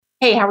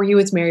Hey, how are you?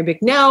 It's Mary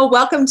Bicknell.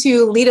 Welcome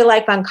to Lead a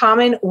Life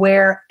Uncommon,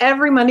 where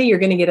every Monday you're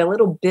going to get a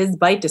little biz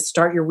bite to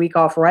start your week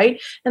off right.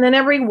 And then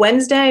every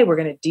Wednesday, we're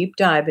going to deep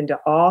dive into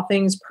all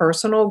things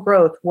personal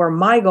growth, where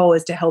my goal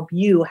is to help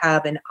you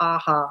have an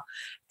aha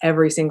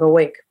every single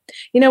week.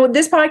 You know,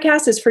 this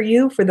podcast is for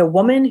you, for the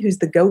woman who's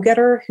the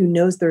go-getter, who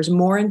knows there's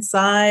more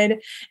inside.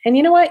 And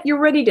you know what? You're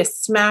ready to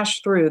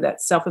smash through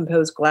that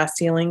self-imposed glass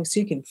ceiling so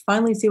you can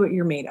finally see what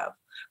you're made of.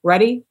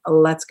 Ready?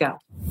 Let's go.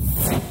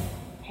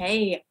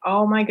 Hey,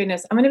 oh my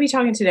goodness. I'm going to be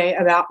talking today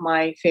about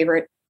my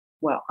favorite,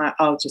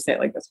 I'll just say it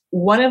like this.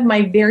 One of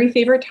my very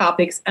favorite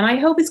topics, and I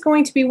hope it's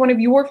going to be one of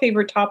your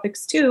favorite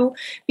topics too,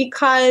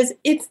 because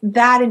it's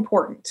that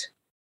important.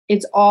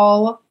 It's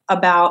all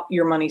about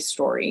your money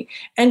story.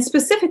 And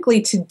specifically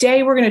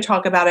today, we're going to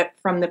talk about it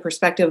from the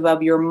perspective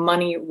of your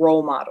money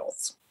role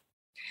models.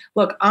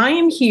 Look, I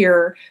am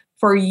here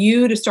for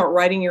you to start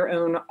writing your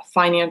own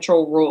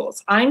financial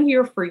rules. I'm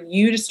here for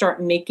you to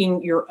start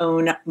making your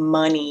own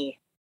money.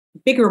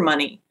 Bigger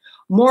money,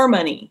 more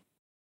money,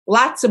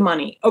 lots of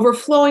money,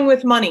 overflowing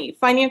with money,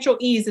 financial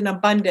ease and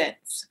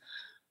abundance.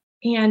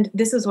 And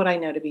this is what I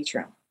know to be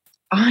true.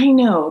 I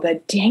know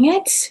that, dang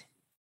it,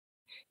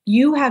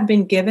 you have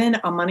been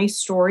given a money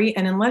story.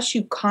 And unless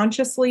you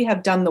consciously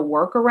have done the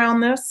work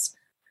around this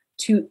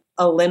to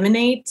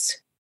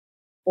eliminate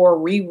or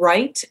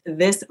rewrite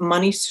this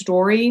money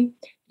story,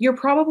 you're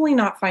probably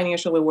not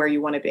financially where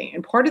you want to be.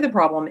 And part of the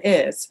problem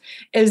is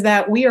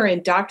that we are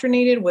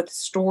indoctrinated with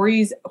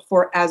stories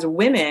for as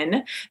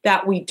women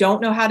that we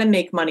don't know how to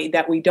make money,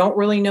 that we don't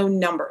really know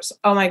numbers.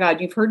 Oh my God,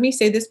 you've heard me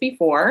say this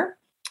before.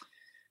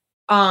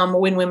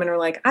 When women are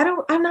like,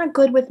 I'm not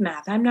good with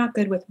math. I'm not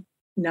good with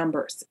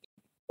numbers,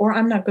 or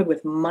I'm not good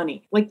with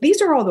money. Like,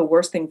 these are all the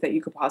worst things that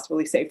you could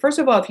possibly say. First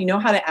of all, if you know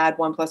how to add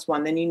 1 +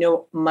 1, then you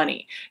know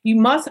money. You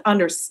must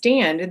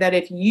understand that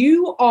if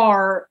you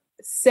are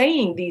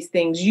saying these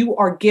things, you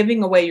are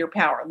giving away your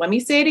power. Let me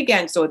say it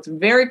again so it's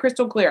very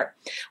crystal clear.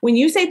 When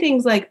you say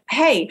things like,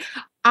 hey,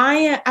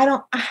 I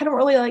don't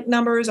really like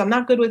numbers, I'm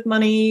not good with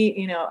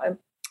money,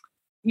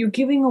 you're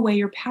giving away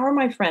your power,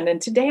 my friend.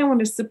 And today I want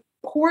to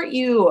support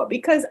you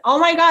because, oh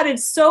my God,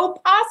 it's so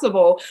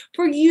possible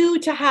for you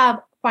to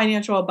have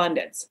financial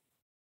abundance.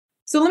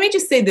 So let me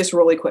just say this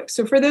really quick.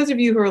 So for those of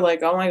you who are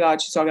like, oh my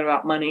God, she's talking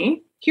about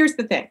money, here's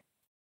the thing.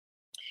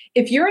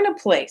 If you're in a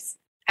place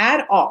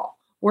at all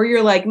where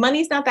you're like,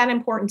 money's not that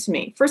important to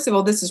me. First of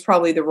all, this is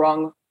probably the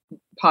wrong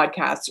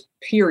podcast,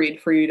 period,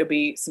 for you to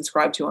be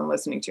subscribed to and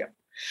listening to.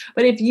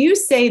 But if you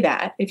say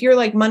that, if you're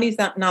like, money's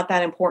not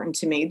that important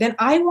to me, then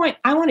I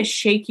want to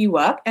shake you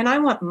up, and I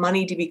want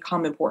money to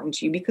become important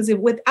to you, because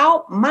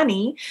without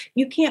money,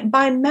 you can't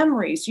buy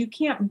memories. You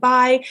can't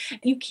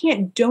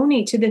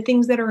donate to the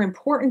things that are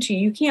important to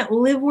you. You can't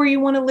live where you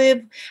want to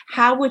live,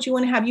 have what you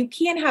want to have. You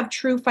can't have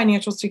true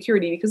financial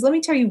security, because let me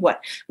tell you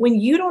what,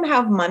 when you don't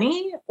have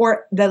money,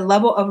 or the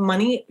level of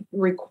money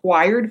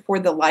required for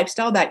the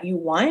lifestyle that you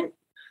want,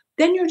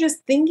 then you're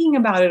just thinking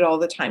about it all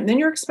the time. Then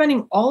you're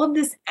expending all of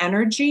this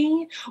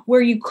energy where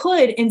you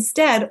could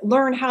instead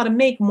learn how to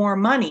make more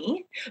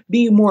money,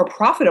 be more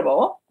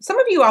profitable. Some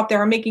of you out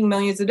there are making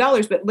millions of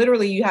dollars, but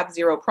literally you have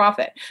zero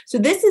profit. So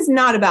this is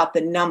not about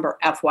the number,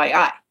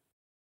 FYI.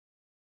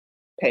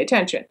 Pay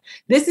attention.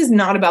 This is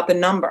not about the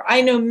number.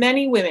 I know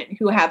many women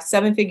who have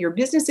 7-figure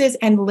businesses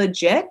and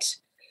legit,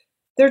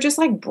 they're just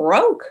like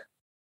broke.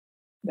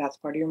 That's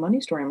part of your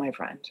money story, my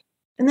friend.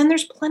 And then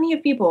there's plenty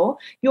of people,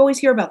 you always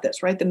hear about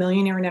this, right? The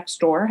Millionaire Next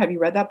Door. Have you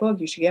read that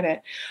book? You should get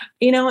it.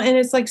 And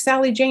it's like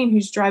Sally Jane,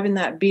 who's driving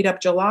that beat up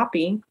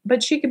jalopy,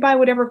 but she could buy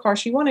whatever car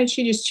she wanted.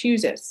 She just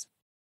chooses.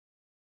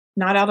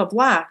 Not out of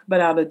lack, but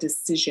out of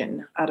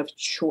decision, out of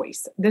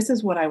choice. This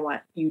is what I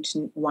want you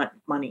to want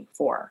money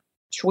for.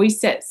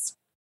 Choices.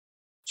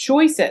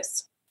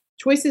 Choices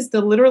to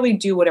literally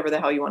do whatever the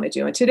hell you want to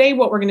do. And today,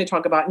 what we're going to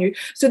talk about,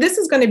 so this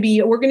is going to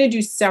be, we're going to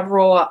do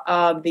several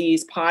of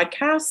these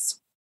podcasts.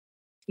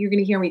 You're going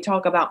to hear me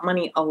talk about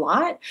money a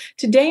lot.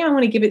 Today, I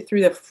want to give it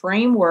through the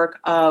framework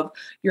of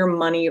your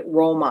money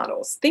role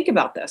models. Think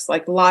about this,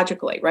 like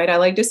logically, right? I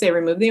like to say,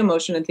 remove the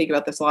emotion and think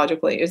about this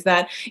logically, is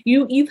that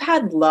you've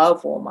had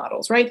love role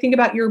models, right? Think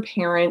about your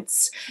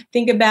parents.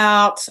 Think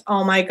about,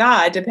 oh my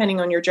God,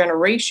 depending on your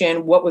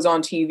generation, what was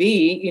on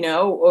TV,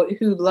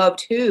 who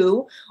loved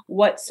who,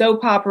 what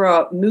soap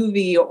opera,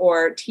 movie,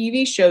 or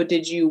TV show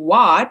did you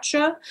watch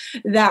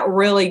that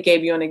really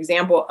gave you an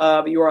example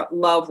of your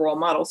love role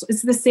models?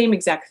 It's the same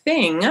exact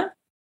thing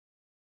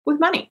with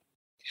money.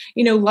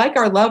 Like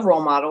our love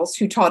role models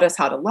who taught us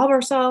how to love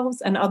ourselves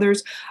and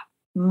others,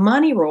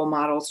 money role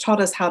models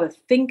taught us how to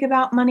think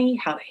about money,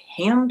 how to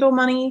handle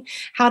money,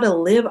 how to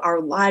live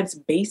our lives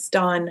based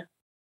on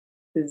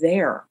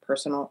their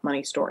personal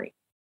money story.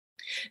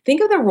 Think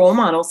of the role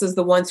models as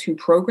the ones who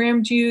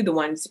programmed you, the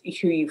ones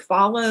who you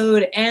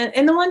followed,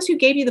 and the ones who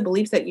gave you the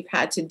beliefs that you've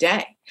had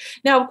today.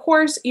 Now, of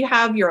course, you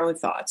have your own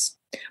thoughts,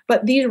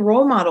 but these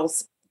role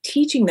models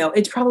teaching, though,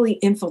 it probably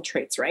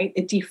infiltrates, right?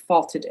 It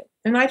defaulted it.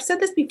 And I've said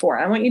this before.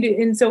 I want you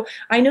to, and so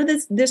I know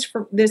this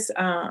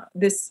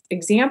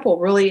example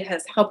really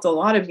has helped a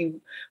lot of you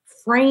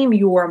frame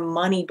your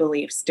money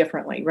beliefs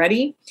differently.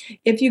 Ready?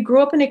 If you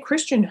grew up in a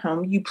Christian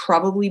home, you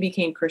probably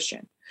became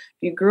Christian. If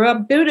you grew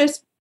up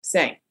Buddhist,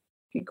 same.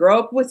 If you grow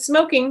up with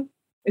smoking,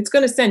 it's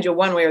going to send you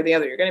one way or the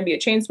other. You're going to be a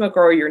chain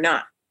smoker or you're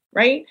not,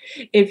 right?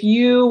 If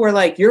you were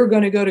like, you're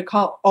going to go to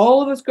college,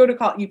 all of us go to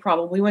college, you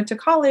probably went to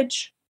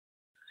college.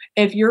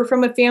 If you're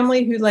from a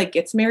family who like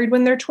gets married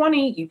when they're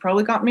 20, you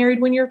probably got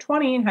married when you're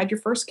 20 and had your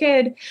first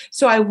kid.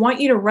 So I want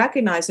you to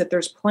recognize that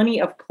there's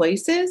plenty of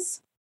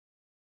places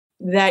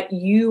that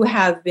you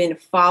have been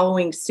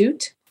following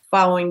suit,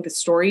 following the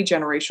story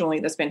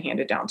generationally that's been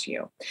handed down to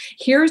you.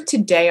 Here's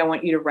today, I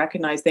want you to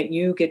recognize that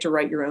you get to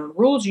write your own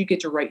rules. You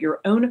get to write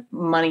your own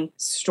money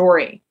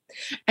story.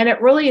 And it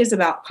really is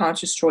about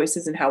conscious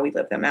choices and how we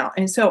live them out.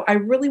 And so I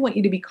really want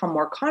you to become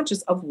more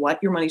conscious of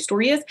what your money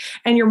story is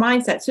and your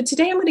mindset. So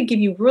today I'm going to give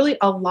you really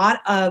a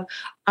lot of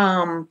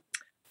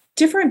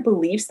different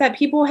beliefs that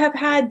people have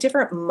had,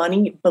 different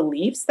money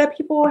beliefs that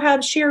people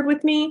have shared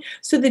with me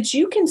so that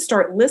you can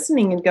start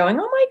listening and going,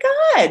 oh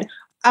my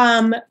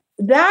God,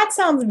 that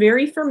sounds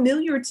very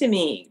familiar to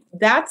me.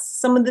 That's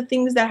some of the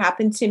things that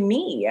happened to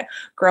me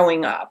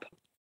growing up.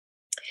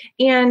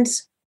 And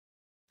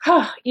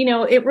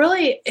it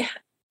really,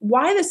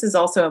 why this is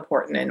also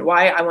important and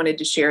why I wanted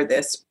to share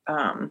this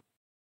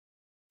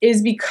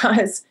is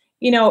because,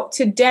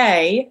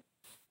 today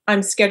I'm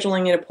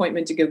scheduling an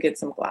appointment to go get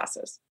some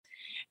glasses.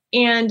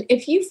 And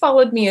if you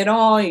followed me at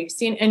all, you've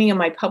seen any of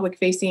my public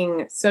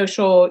facing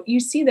social, you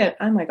see that,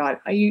 oh my God,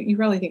 you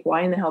really think,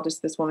 why in the hell does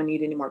this woman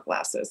need any more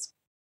glasses?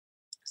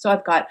 So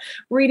I've got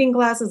reading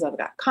glasses, I've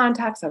got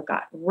contacts, I've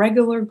got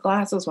regular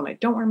glasses when I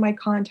don't wear my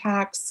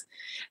contacts.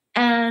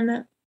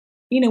 And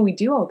we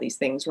do all these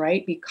things,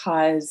 right?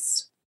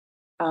 Because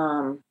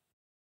I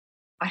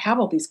have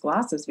all these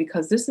glasses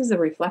because this is a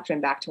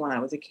reflection back to when I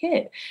was a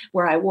kid,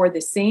 where I wore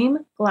the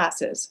same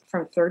glasses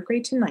from 3rd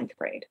grade to 9th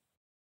grade.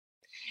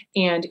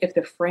 And if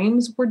the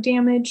frames were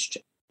damaged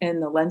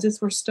and the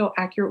lenses were still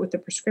accurate with the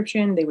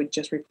prescription, they would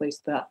just replace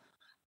the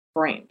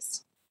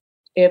frames.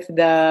 If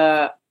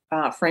the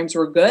frames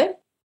were good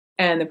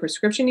and the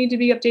prescription needed to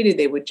be updated,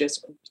 they would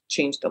just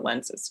change the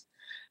lenses.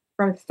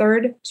 From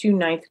 3rd to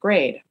 9th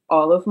grade,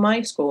 all of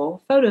my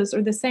school photos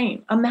are the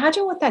same.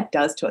 Imagine what that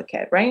does to a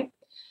kid, right?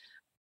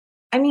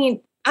 I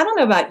mean, I don't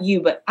know about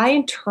you, but I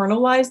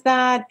internalized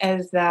that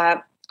as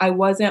that I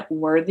wasn't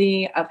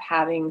worthy of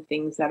having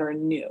things that are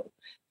new,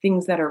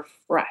 things that are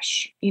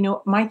fresh.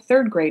 My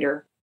 3rd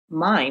grader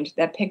mind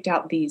that picked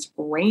out these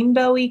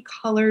rainbowy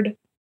colored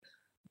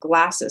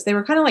glasses. They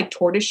were kind of like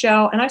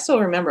tortoiseshell, and I still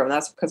remember them.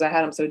 That's because I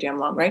had them so damn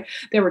long, right?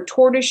 They were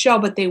tortoiseshell,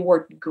 but they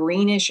were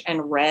greenish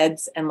and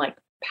reds and like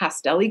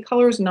pastel-y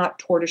colors, not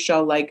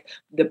tortoiseshell like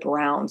the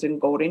browns and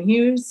golden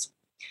hues.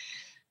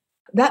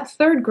 That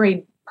 3rd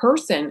grade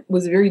person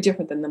was very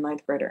different than the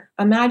 9th grader.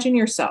 Imagine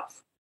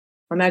yourself.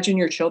 Imagine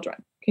your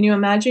children. Can you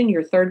imagine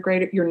your 3rd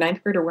grader, your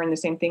 9th grader wearing the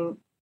same thing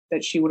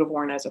that she would have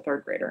worn as a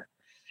 3rd grader?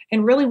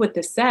 And really what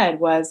this said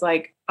was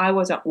like, I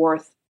wasn't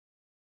worth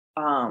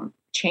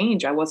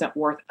change. I wasn't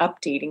worth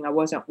updating. I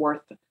wasn't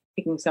worth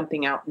picking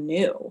something out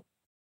new.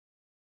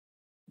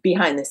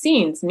 Behind the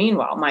scenes,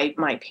 meanwhile,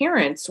 my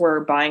parents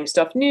were buying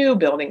stuff new,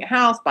 building a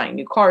house, buying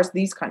new cars,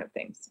 these kind of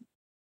things.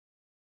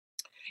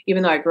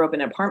 Even though I grew up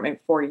in an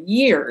apartment for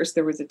years,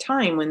 there was a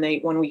time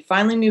when we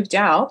finally moved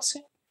out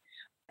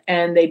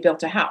and they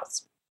built a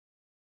house.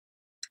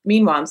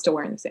 Meanwhile, I'm still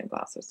wearing the same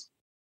glasses.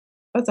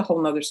 That's a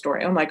whole nother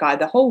story. Oh my God,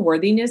 the whole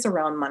worthiness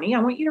around money. I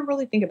want you to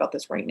really think about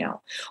this right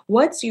now.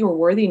 What's your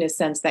worthiness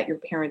sense that your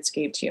parents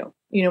gave to you?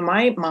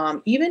 My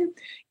mom,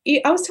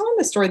 I was telling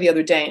this story the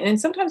other day, and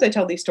sometimes I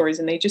tell these stories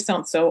and they just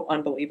sound so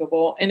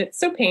unbelievable and it's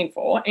so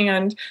painful.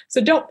 And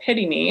so don't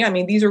pity me. I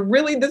mean, these are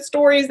really the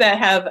stories that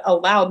have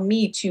allowed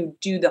me to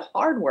do the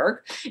hard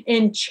work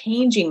in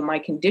changing my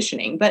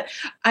conditioning. But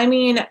I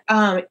mean,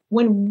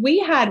 when we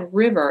had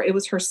River, it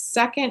was her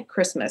 2nd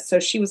Christmas.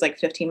 So she was like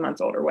 15 months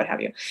old or what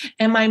have you.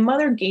 And my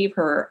mother gave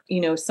her,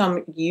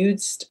 some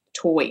used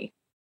toy,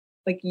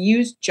 like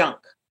used junk.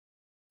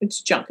 It's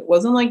junk. It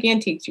wasn't like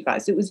antiques, you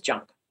guys. It was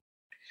junk.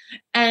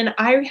 And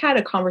I had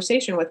a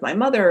conversation with my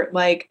mother,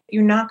 like,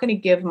 you're not going to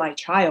give my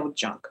child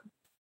junk.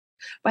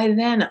 By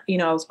then,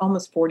 I was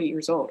almost 40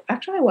 years old.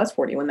 Actually, I was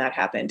 40 when that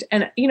happened.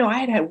 And, I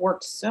had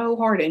worked so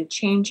hard in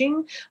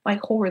changing my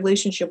whole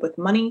relationship with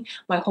money,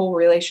 my whole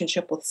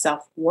relationship with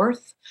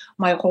self-worth,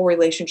 my whole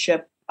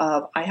relationship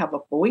of I have a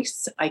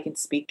voice, I can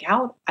speak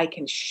out, I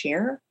can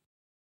share.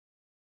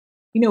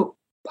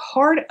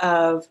 Part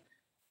of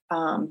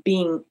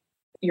being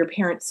your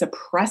parent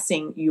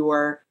suppressing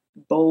your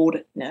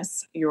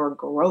boldness, your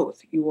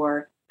growth,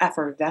 your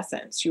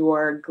effervescence,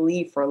 your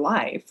glee for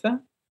life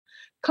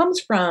comes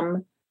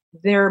from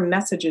their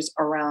messages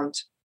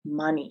around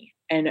money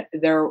and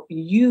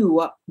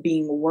you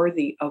being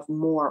worthy of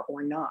more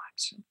or not.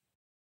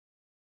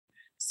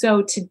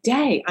 So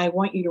today I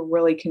want you to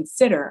really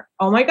consider,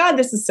 oh my God,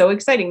 this is so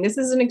exciting. This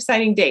is an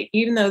exciting date.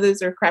 Even though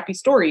those are crappy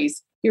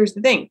stories, here's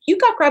the thing. You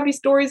got crappy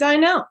stories, I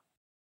know.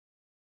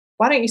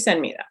 Why don't you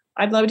send me that?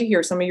 I'd love to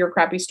hear some of your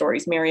crappy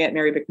stories,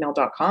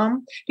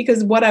 Mary@marybicknell.com,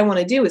 because what I want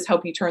to do is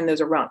help you turn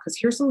those around. Because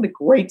here's some of the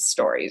great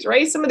stories,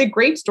 right? Some of the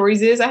great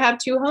stories is I have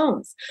 2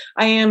 homes.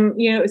 I am,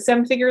 a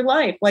 7-figure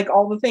life, like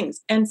all the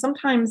things. And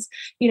sometimes,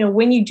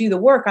 when you do the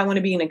work, I want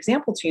to be an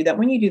example to you that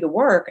when you do the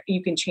work,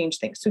 you can change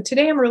things. So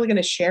today I'm really going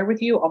to share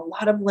with you a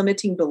lot of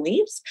limiting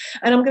beliefs,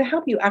 and I'm going to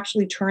help you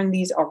actually turn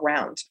these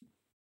around.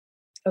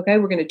 Okay,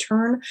 we're going to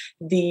turn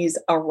these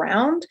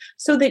around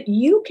so that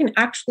you can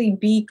actually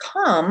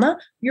become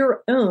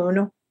your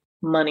own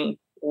money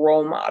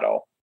role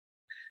model.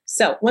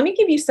 So let me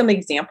give you some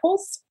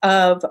examples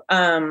of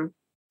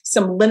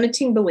some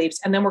limiting beliefs,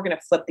 and then we're going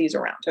to flip these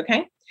around.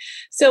 Okay.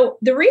 So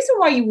the reason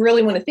why you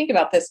really want to think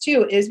about this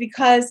too is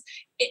because,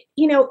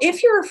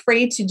 if you're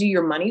afraid to do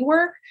your money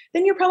work,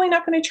 then you're probably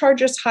not going to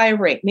charge as high a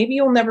rate. Maybe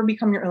you'll never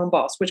become your own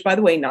boss, which, by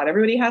the way, not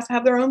everybody has to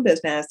have their own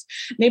business.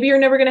 Maybe you're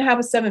never going to have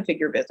a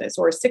 7-figure business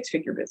or a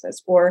 6-figure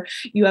business, or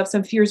you have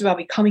some fears about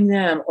becoming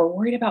them or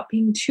worried about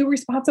being too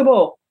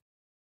responsible.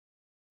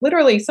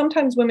 Literally,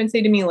 sometimes women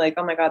say to me like,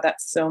 oh my God,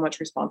 that's so much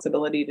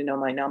responsibility to know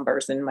my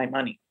numbers and my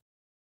money.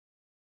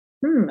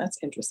 That's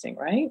interesting,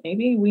 right?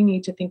 Maybe we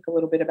need to think a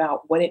little bit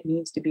about what it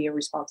means to be a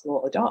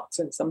responsible adult.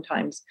 And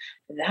sometimes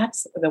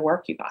that's the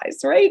work, you guys,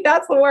 right?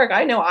 That's the work.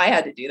 I know I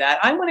had to do that.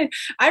 I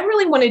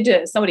really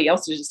wanted somebody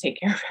else to just take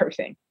care of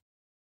everything.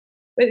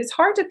 But it's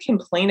hard to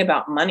complain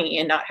about money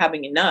and not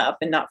having enough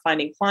and not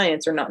finding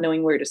clients or not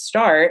knowing where to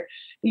start.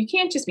 You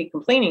can't just be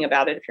complaining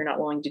about it if you're not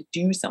willing to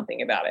do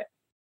something about it,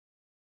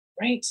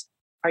 right?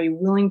 Are you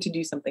willing to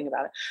do something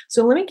about it?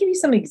 So let me give you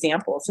some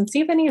examples and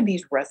see if any of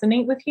these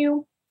resonate with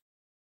you.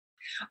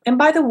 And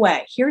by the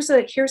way, here's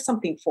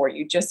something for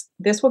you. Just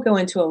this will go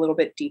into a little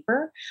bit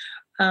deeper.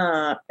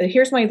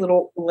 Here's my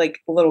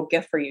little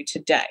gift for you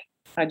today.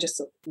 I just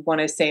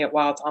want to say it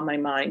while it's on my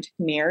mind.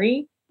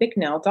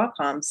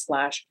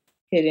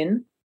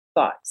 MaryBicknell.com/hidden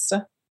thoughts.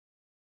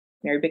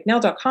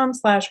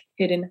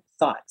 MaryBicknell.com/hidden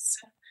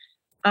thoughts.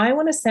 I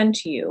want to send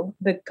to you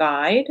the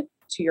guide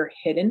to your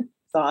hidden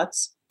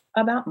thoughts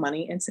about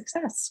money and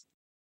success.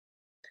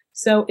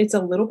 So it's a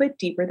little bit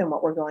deeper than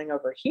what we're going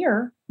over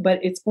here,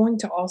 but it's going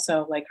to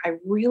also, I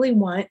really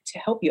want to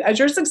help you as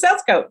your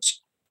success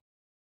coach.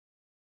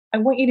 I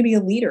want you to be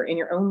a leader in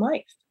your own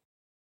life.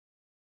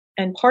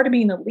 And part of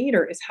being a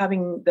leader is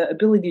having the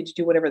ability to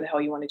do whatever the hell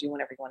you want to do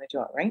whenever you want to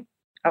do it, right?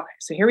 Okay,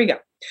 so here we go.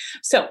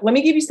 So let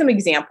me give you some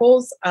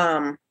examples.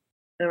 Oh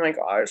my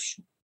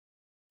gosh,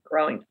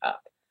 growing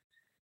up.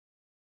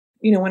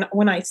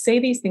 When I say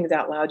these things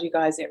out loud, you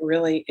guys, it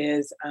really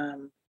is,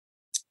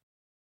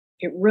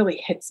 it really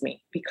hits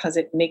me because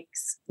it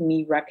makes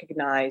me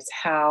recognize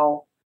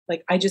how,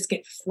 I just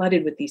get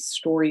flooded with these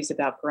stories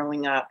about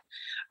growing up,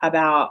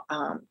 about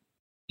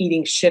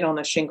eating shit on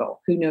a shingle.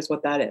 Who knows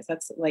what that is?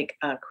 That's like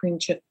cream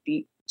chip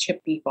beef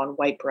on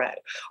white bread,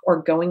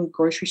 or going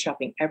grocery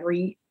shopping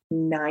every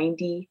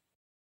 90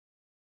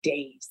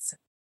 days.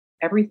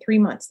 Every 3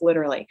 months,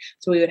 literally.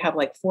 So we would have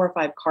 4 or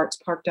 5 carts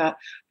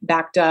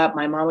backed up.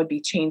 My mom would be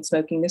chain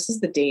smoking. This is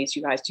the days,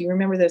 you guys. Do you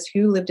remember this?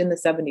 Who lived in the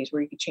 70s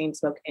where you could chain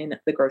smoke in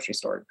the grocery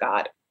store?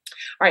 God.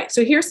 All right.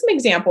 So here's some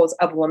examples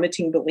of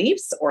limiting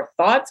beliefs or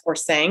thoughts or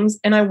sayings.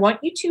 And I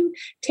want you to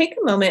take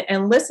a moment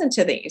and listen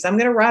to these. I'm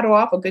going to rattle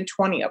off a good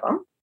 20 of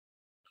them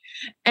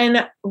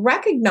and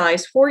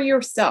recognize for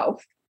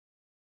yourself.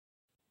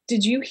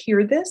 Did you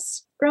hear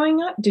this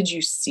growing up? Did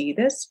you see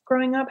this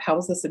growing up? How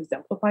was this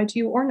exemplified to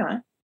you or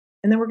not?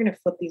 And then we're going to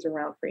flip these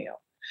around for you.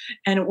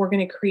 And we're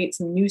going to create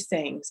some new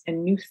sayings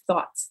and new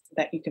thoughts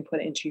that you can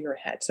put into your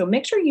head. So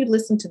make sure you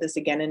listen to this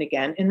again and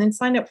again, and then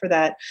sign up for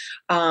that,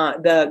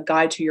 the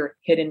guide to your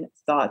hidden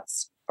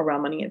thoughts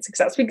around money and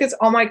success. Because,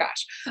 oh my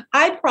gosh,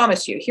 I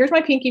promise you, here's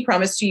my pinky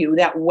promise to you,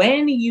 that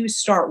when you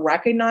start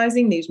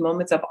recognizing these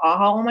moments of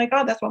aha, oh my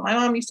God, that's what my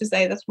mom used to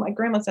say. That's what my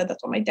grandma said.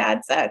 That's what my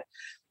dad said.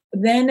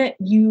 Then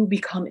you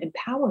become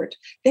empowered.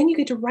 Then you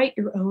get to write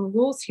your own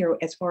rules here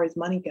as far as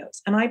money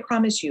goes. And I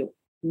promise you,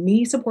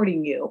 me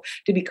supporting you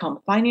to become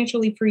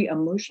financially free,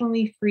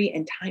 emotionally free,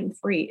 and time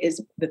free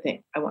is the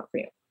thing I want for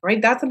you,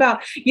 right? That's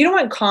about, you don't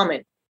want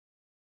common.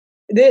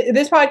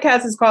 This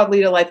podcast is called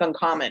Lead a Life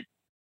Uncommon,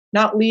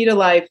 not lead a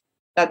life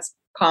that's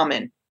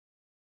common.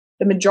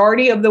 The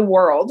majority of the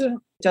world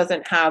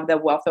doesn't have the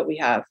wealth that we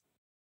have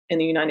in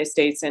the United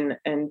States and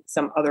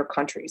some other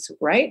countries,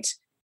 right?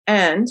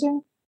 And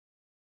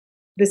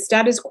the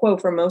status quo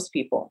for most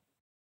people,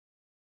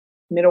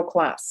 middle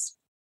class,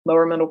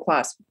 lower middle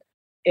class,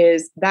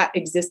 is that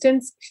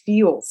existence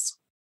feels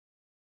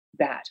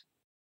bad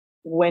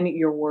when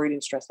you're worried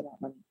and stressed about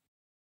money.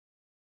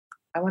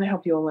 I want to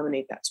help you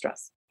eliminate that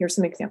stress. Here's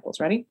some examples.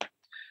 Ready?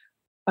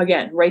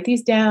 Again, write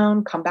these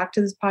down, come back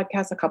to this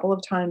podcast a couple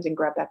of times and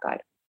grab that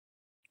guide.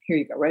 Here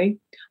you go. Ready?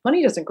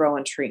 Money doesn't grow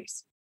on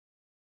trees.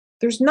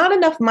 There's not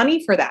enough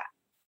money for that.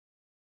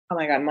 Oh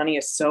my God, money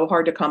is so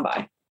hard to come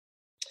by.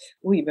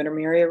 Ooh, you better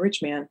marry a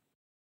rich man.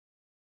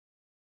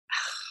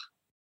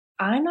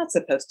 I'm not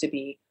supposed to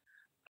be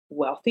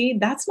wealthy.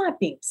 That's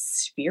not being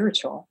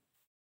spiritual.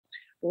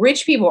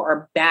 Rich people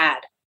are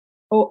bad.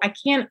 Oh, I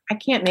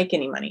can't make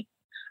any money.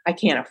 I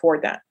can't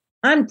afford that.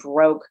 I'm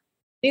broke.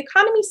 The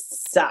economy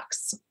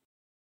sucks.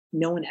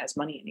 No one has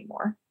money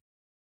anymore.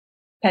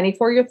 Penny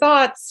for your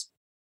thoughts.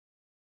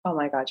 Oh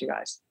my God, you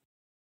guys.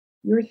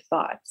 Your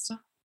thoughts.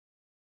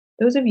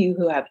 Those of you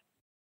who have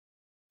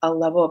a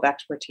level of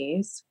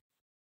expertise,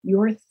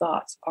 your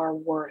thoughts are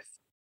worth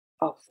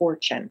a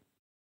fortune.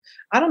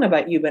 I don't know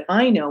about you, but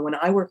I know when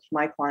I work with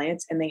my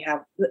clients and they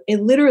have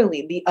it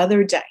literally the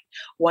other day,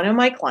 one of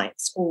my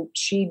clients,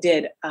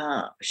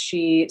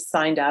 she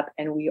signed up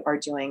and we are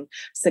doing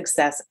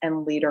success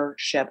and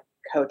leadership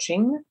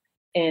coaching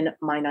in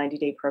my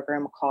 90-day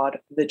program called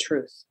The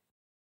Truth.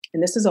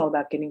 And this is all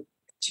about getting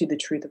to the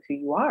truth of who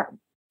you are.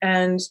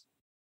 And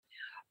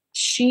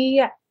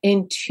she,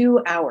 in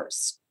 2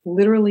 hours,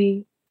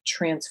 literally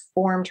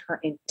transformed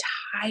her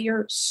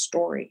entire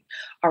story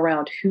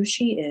around who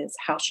she is,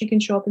 how she can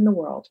show up in the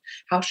world,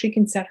 how she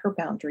can set her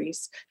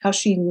boundaries, how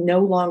she no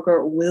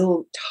longer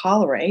will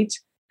tolerate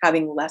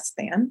having less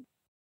than.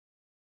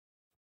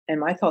 And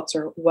my thoughts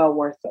are well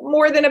worth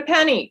more than a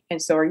penny.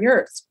 And so are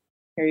yours.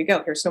 Here you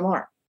go. Here's some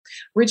more.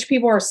 Rich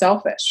people are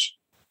selfish.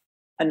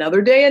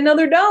 Another day,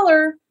 another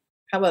dollar.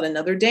 How about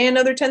another day,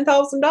 another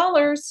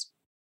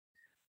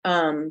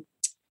 $10,000?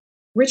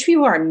 Rich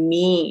people are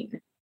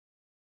mean.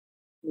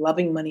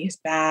 Loving money is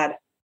bad.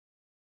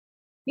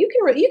 You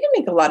can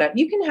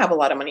have a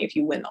lot of money if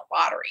you win the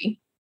lottery.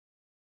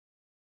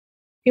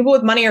 People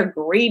with money are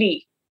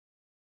greedy.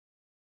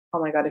 Oh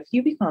my God,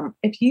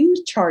 if you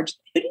charge,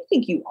 who do you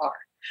think you are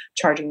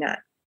charging that?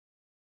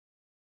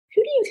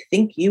 Who do you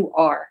think you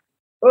are?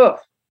 Ugh,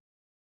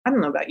 I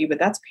don't know about you, but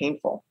that's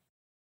painful.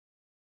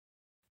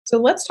 So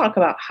let's talk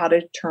about how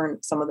to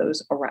turn some of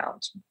those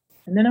around.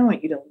 And then I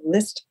want you to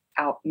list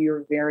out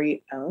your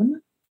very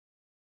own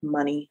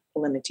money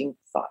limiting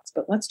thoughts.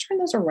 But let's turn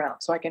those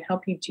around so I can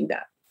help you do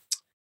that.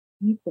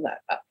 Let me pull that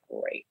up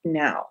right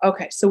now.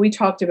 Okay, so we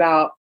talked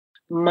about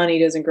money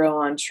doesn't grow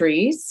on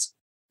trees.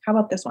 How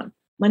about this one?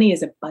 Money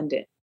is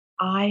abundant.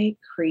 I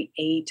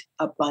create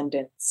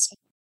abundance.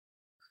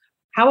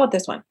 How about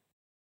this one?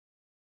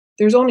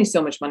 There's only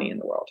so much money in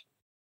the world.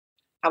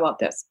 How about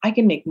this? I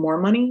can make more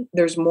money.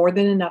 There's more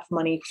than enough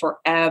money for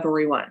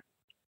everyone.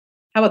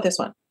 How about this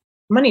one?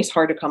 Money is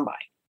hard to come by.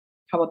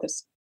 How about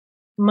this?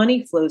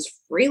 Money flows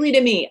freely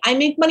to me. I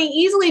make money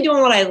easily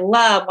doing what I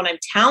love, what I'm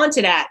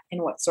talented at,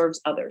 and what serves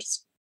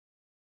others.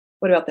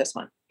 What about this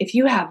one? If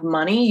you have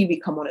money, you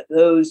become one of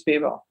those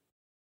people.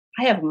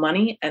 I have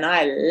money and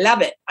I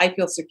love it. I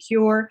feel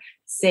secure,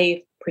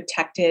 safe,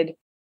 protected,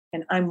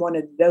 and I'm one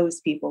of those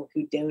people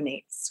who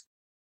donates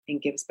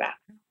and gives back.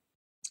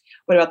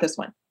 What about this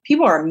one?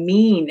 People are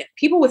mean.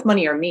 People with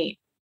money are mean.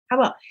 How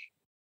about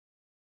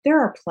there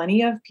are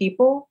plenty of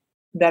people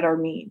that are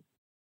mean.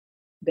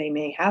 They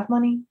may have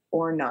money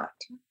or not.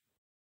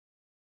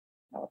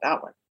 How about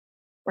that one?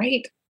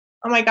 Right?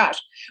 Oh my gosh.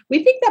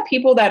 We think that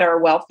people that are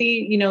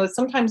wealthy,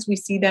 sometimes we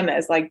see them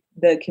as like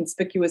the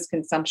conspicuous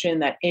consumption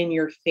that in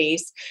your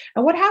face.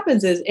 And what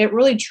happens is it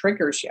really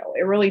triggers you.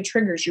 It really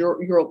triggers your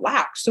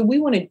lack. So we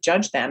want to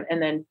judge them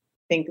and then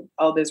think,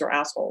 oh, those are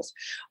assholes.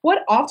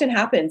 What often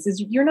happens is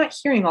you're not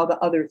hearing all the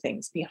other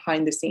things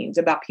behind the scenes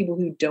about people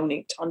who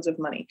donate tons of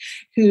money,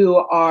 who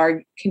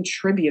are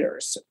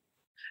contributors.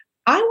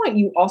 I want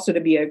you also to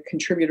be a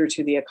contributor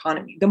to the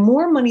economy. The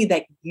more money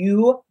that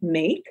you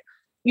make,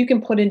 you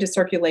can put into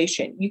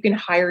circulation. You can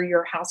hire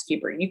your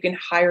housekeeper. You can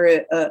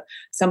hire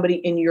somebody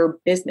in your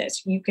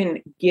business. You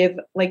can give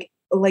like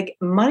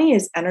money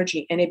is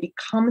energy and it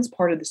becomes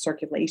part of the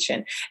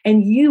circulation.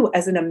 And you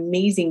as an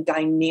amazing,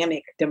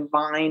 dynamic,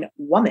 divine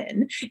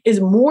woman is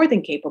more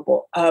than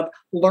capable of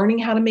learning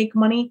how to make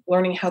money,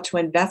 learning how to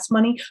invest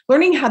money,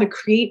 learning how to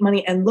create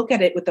money and look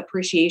at it with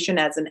appreciation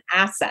as an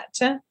asset.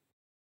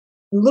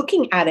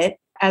 Looking at it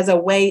as a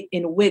way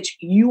in which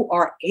you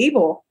are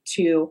able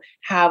to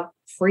have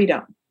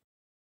freedom.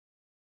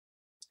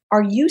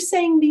 Are you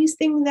saying these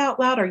things out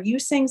loud? Are you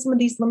saying some of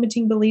these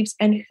limiting beliefs?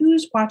 And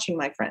who's watching,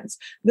 my friends?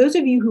 Those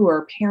of you who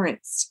are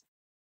parents,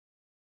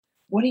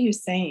 what are you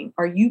saying?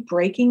 Are you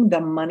breaking the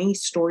money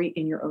story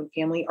in your own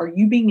family? Are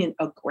you being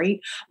a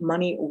great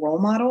money role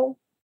model?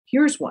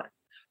 Here's one.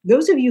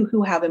 Those of you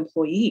who have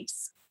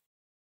employees,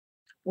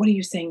 what are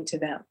you saying to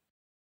them?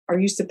 Are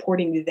you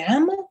supporting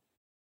them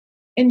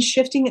and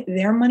shifting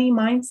their money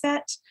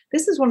mindset?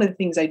 This is one of the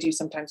things I do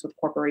sometimes with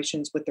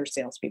corporations with their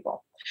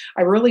salespeople.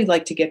 I really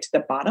like to get to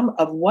the bottom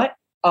of what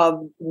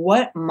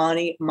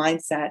money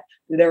mindset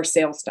their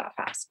sales staff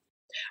has,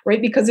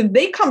 right? Because if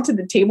they come to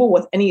the table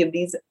with any of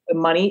these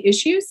money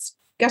issues,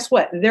 guess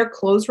what? Their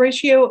close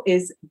ratio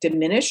is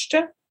diminished.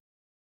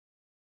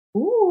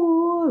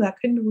 Ooh, that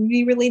could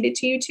be related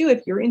to you too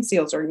if you're in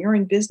sales or you're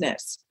in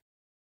business.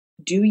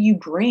 Do you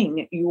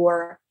bring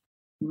your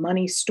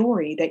money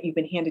story that you've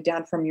been handed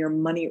down from your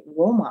money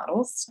role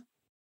models?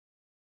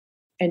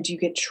 And do you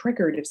get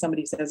triggered if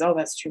somebody says, oh,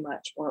 that's too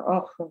much?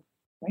 Or, oh,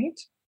 right?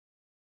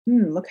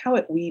 Look how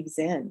it weaves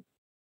in.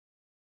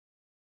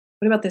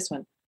 What about this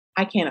one?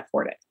 I can't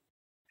afford it.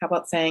 How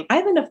about saying, I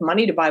have enough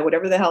money to buy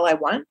whatever the hell I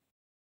want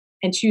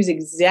and choose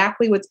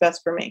exactly what's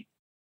best for me?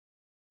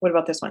 What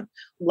about this one?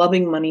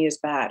 Loving money is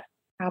bad.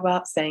 How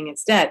about saying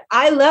instead,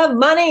 I love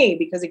money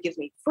because it gives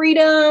me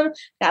freedom to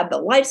have the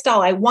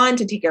lifestyle I want,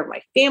 to take care of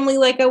my family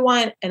like I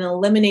want, and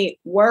eliminate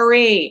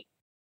worry.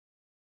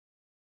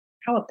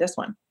 How about this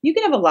one? You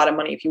can have a lot of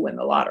money if you win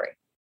the lottery.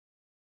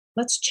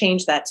 Let's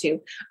change that to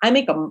I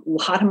make a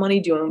lot of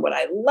money doing what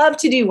I love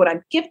to do, what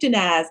I'm gifted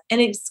as,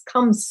 and it's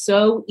come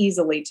so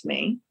easily to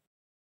me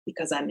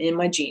because I'm in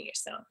my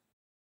genius zone.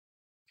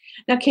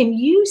 Now, can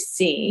you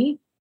see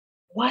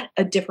what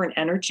a different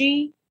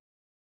energy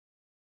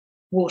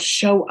will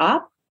show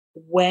up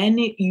when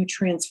you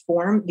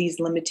transform these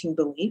limiting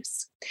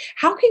beliefs?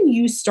 How can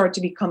you start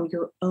to become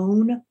your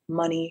own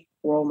money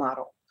role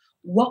model?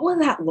 What will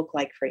that look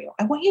like for you?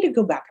 I want you to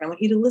go back and I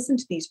want you to listen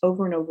to these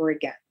over and over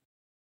again.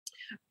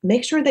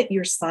 Make sure that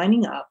you're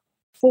signing up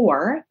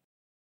for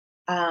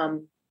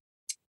um,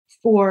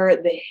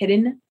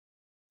 the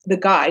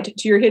guide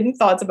to your hidden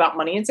thoughts about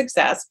money and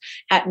success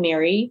at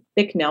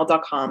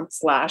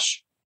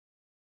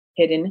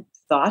marybicknell.com/hidden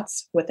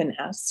thoughts with an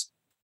S.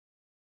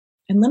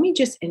 And let me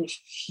just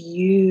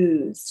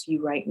infuse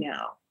you right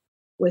now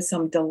with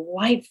some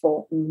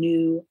delightful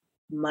new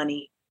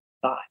money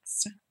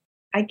thoughts.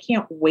 I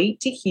can't wait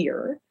to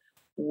hear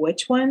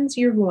which ones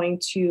you're going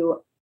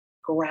to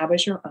grab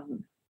as your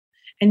own.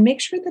 And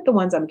make sure that the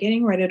ones I'm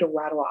getting ready to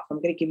rattle off, I'm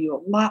going to give you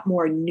a lot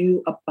more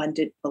new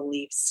abundant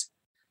beliefs,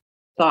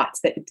 thoughts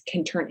that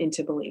can turn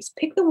into beliefs.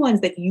 Pick the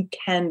ones that you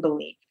can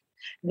believe.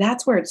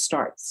 That's where it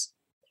starts.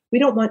 We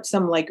don't want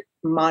some like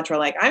mantra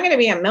like, I'm going to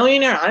be a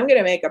millionaire, I'm going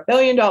to make $1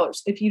 billion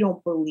if you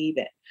don't believe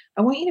it.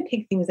 I want you to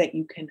pick things that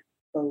you can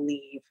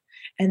believe,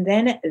 and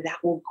then that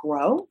will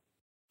grow.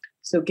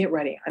 So get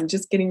ready. I'm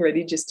just getting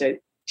ready just to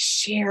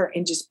share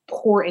and just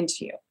pour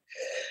into you.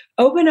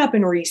 Open up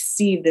and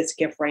receive this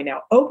gift right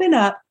now. Open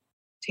up,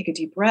 take a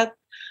deep breath,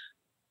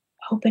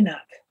 open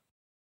up,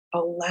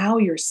 allow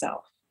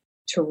yourself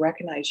to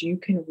recognize you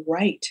can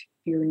write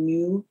your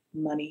new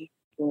money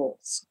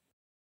rules.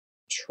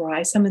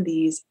 Try some of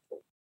these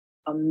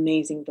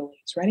amazing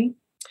beliefs. Ready?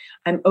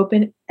 I'm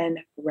open and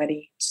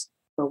ready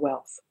for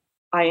wealth.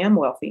 I am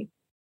wealthy.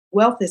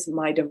 Wealth is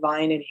my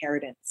divine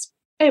inheritance.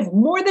 I have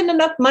more than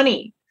enough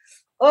money.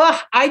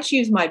 I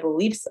choose my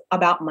beliefs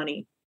about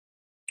money.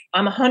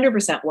 I'm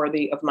 100%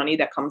 worthy of money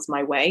that comes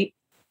my way.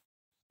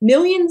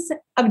 Millions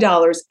of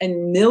dollars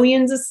and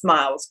millions of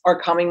smiles are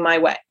coming my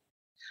way.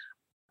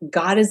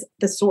 God is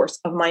the source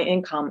of my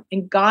income,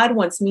 and God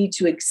wants me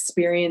to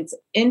experience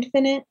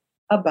infinite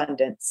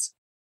abundance.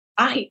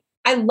 I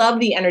love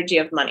the energy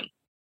of money.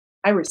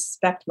 I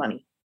respect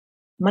money.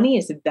 Money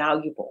is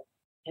valuable,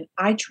 and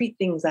I treat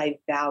things I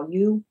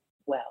value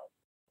well.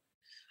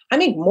 I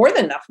make more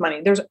than enough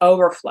money. There's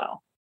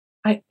overflow.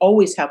 I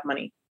always have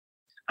money.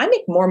 I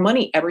make more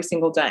money every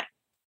single day.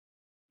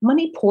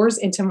 Money pours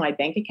into my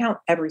bank account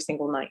every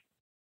single night.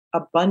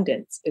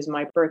 Abundance is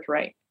my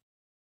birthright.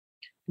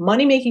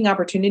 Money making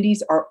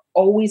opportunities are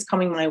always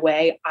coming my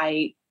way.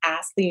 I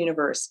ask the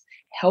universe,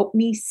 help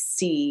me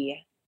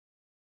see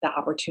the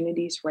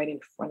opportunities right in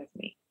front of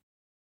me.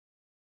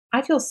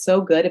 I feel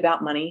so good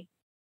about money.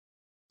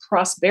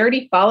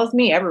 Prosperity follows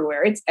me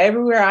everywhere. It's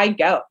everywhere I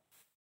go.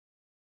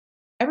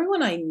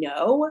 Everyone I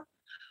know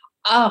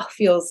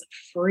feels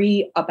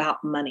free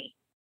about money.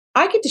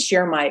 I get to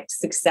share my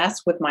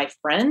success with my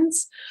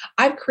friends.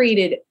 I've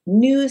created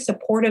new,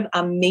 supportive,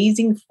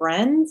 amazing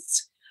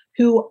friends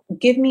who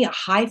give me a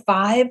high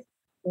five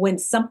when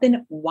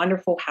something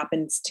wonderful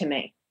happens to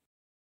me.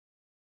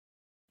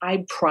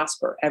 I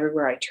prosper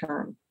everywhere I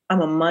turn.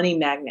 I'm a money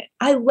magnet.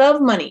 I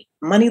love money.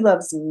 Money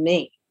loves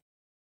me.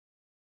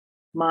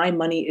 My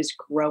money is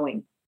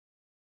growing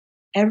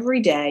every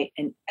day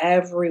in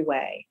every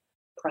way.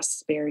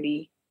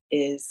 Prosperity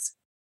is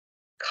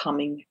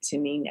coming to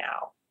me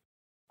now.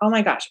 Oh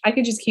my gosh, I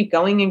could just keep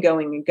going and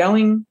going and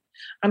going.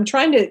 I'm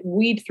trying to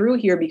weed through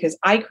here because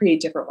I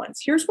create different ones.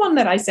 Here's one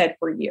that I said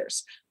for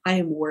years. I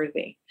am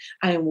worthy.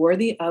 I am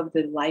worthy of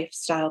the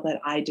lifestyle that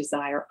I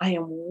desire. I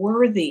am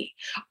worthy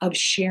of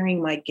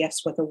sharing my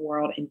gifts with the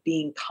world and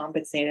being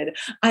compensated.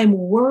 I'm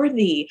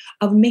worthy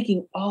of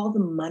making all the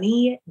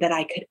money that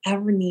I could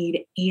ever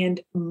need and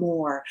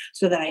more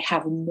so that I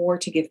have more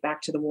to give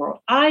back to the world.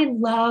 I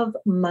love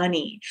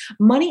money.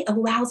 Money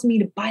allows me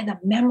to buy the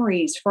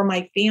memories for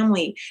my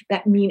family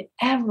that mean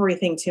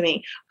everything to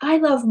me. I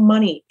love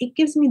money. It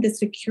gives me the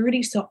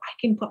security so I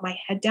can put my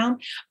head down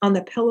on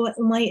the pillow at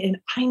night and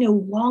I no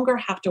longer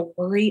have to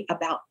worry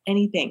about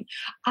anything.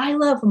 I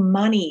love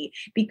money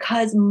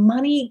because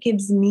money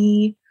gives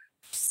me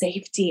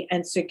safety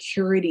and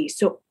security.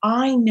 So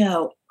I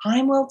know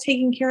I'm well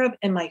taken care of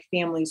and my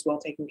family's well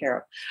taken care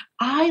of.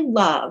 I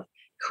love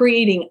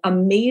creating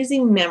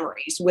amazing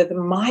memories with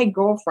my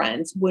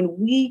girlfriends when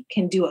we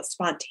can do a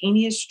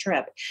spontaneous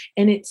trip.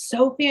 And it's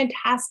so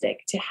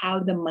fantastic to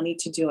have the money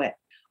to do it.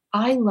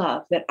 I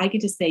love that I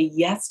get to say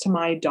yes to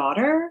my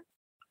daughter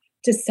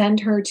to send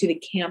her to the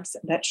camps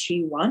that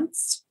she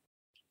wants.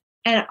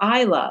 And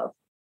I love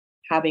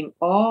having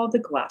all the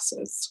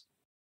glasses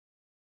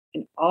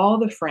and all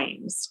the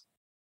frames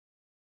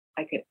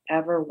I could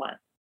ever want.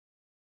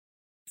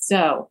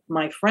 So,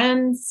 my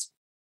friends,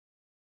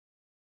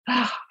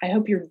 I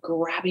hope you're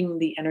grabbing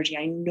the energy.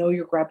 I know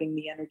you're grabbing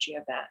the energy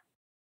of that.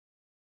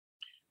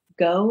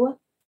 Go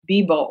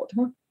be bold.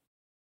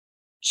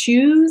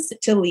 Choose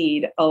to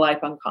lead a life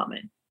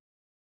uncommon.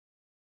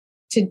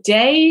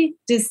 Today,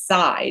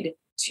 decide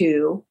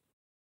to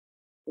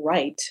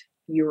write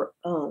your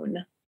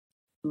own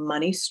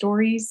money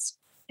stories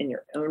and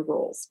your own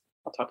rules.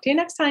 I'll talk to you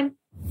next time.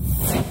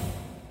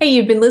 Hey,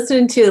 you've been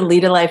listening to the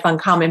Lead a Life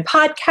Uncommon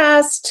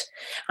podcast.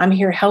 I'm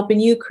here helping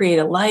you create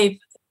a life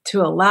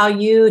to allow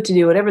you to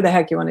do whatever the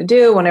heck you want to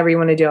do, whenever you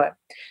want to do it.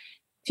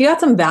 If you got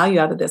some value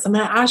out of this, I'm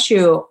going to ask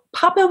you,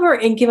 pop over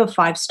and give a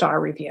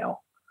 5-star review.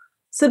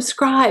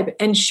 Subscribe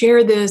and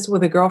share this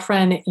with a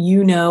girlfriend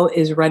you know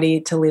is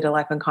ready to lead a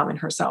life uncommon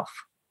herself.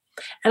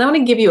 And I'm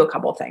going to give you a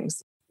couple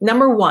things.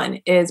 Number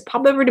one is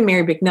pop over to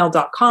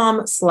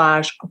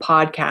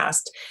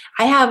marybicknell.com/podcast.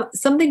 I have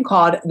something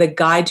called the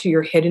Guide to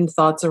Your Hidden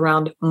Thoughts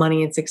Around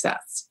Money and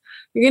Success.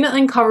 You're going to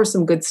uncover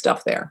some good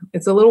stuff there.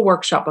 It's a little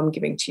workshop I'm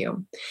giving to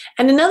you.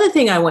 And another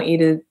thing I want you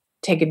to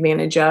take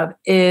advantage of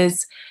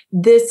is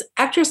this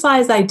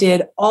exercise I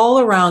did all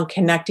around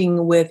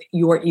connecting with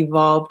your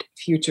evolved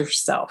future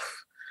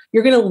self.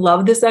 You're going to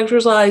love this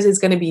exercise. It's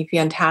going to be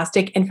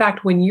fantastic. In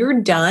fact, when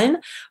you're done,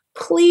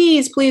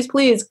 please, please,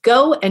 please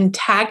go and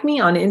tag me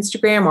on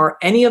Instagram or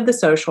any of the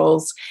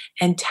socials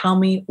and tell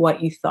me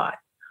what you thought.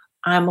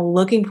 I'm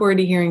looking forward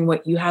to hearing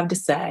what you have to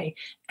say,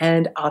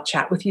 and I'll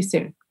chat with you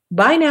soon.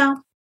 Bye now.